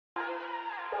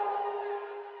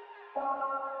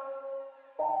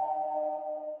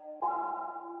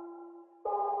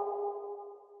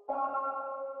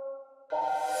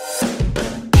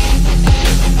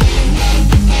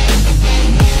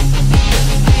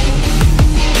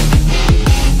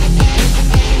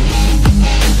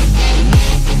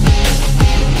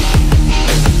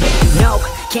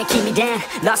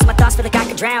man, lost my thoughts, feel like I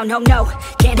could drown. No, no,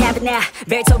 can't have it now.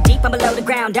 Buried so deep, I'm below the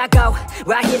ground. I go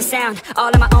where I hear the sound,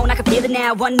 all on my own, I can feel it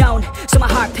now. Unknown, so my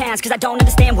heart pounds, cause I don't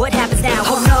understand what happens now.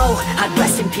 Oh no, I'd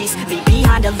rest in peace, leave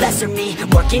behind a lesser me,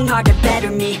 working hard to better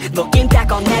me. Looking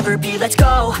back, I'll never be. Let's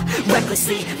go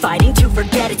recklessly, fighting to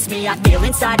forget it's me. I feel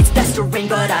inside it's festering,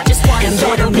 but I just want to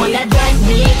better me. One that let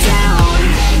me down,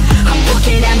 I'm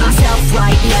looking at myself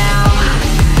right now.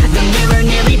 The mirror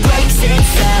nearly breaks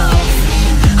itself,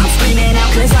 I'm screaming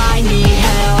out cause I need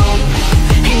help.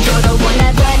 And you're the one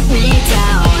that let me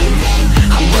down,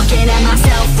 I'm looking at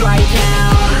myself right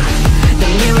now. The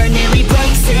mirror nearly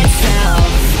breaks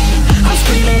itself, I'm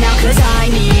screaming out cause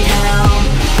I need help.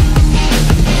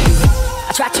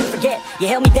 I tried to forget, you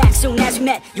held me back soon as we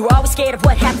met. You were always scared of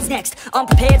what happens next,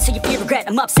 unprepared so you feel regret.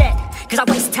 I'm upset, cause I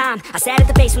wasted time. I sat at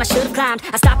the base when I should've climbed.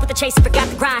 I stopped with the chase and forgot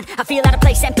the grind. I feel out of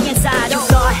place, empty inside. You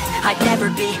thought I'd never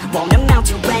be, won't amount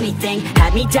to anything.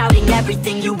 Had me doubting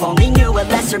everything, you only knew a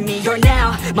lesser me. You're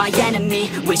now my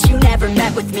enemy, wish you never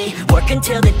met with me. Work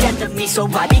until the death of me, so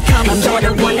I become a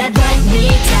better me. You're the one that let me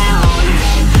down,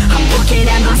 I'm looking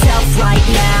at myself right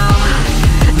now.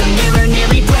 The mirror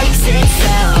nearly breaks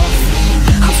itself,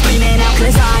 I'm screaming out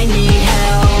cause I need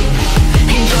help.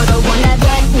 And you're the one that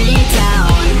let me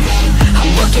down,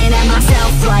 I'm looking at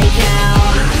myself right now.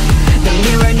 The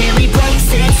mirror nearly breaks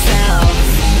itself,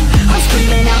 I'm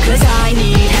screaming out cause I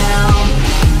need help.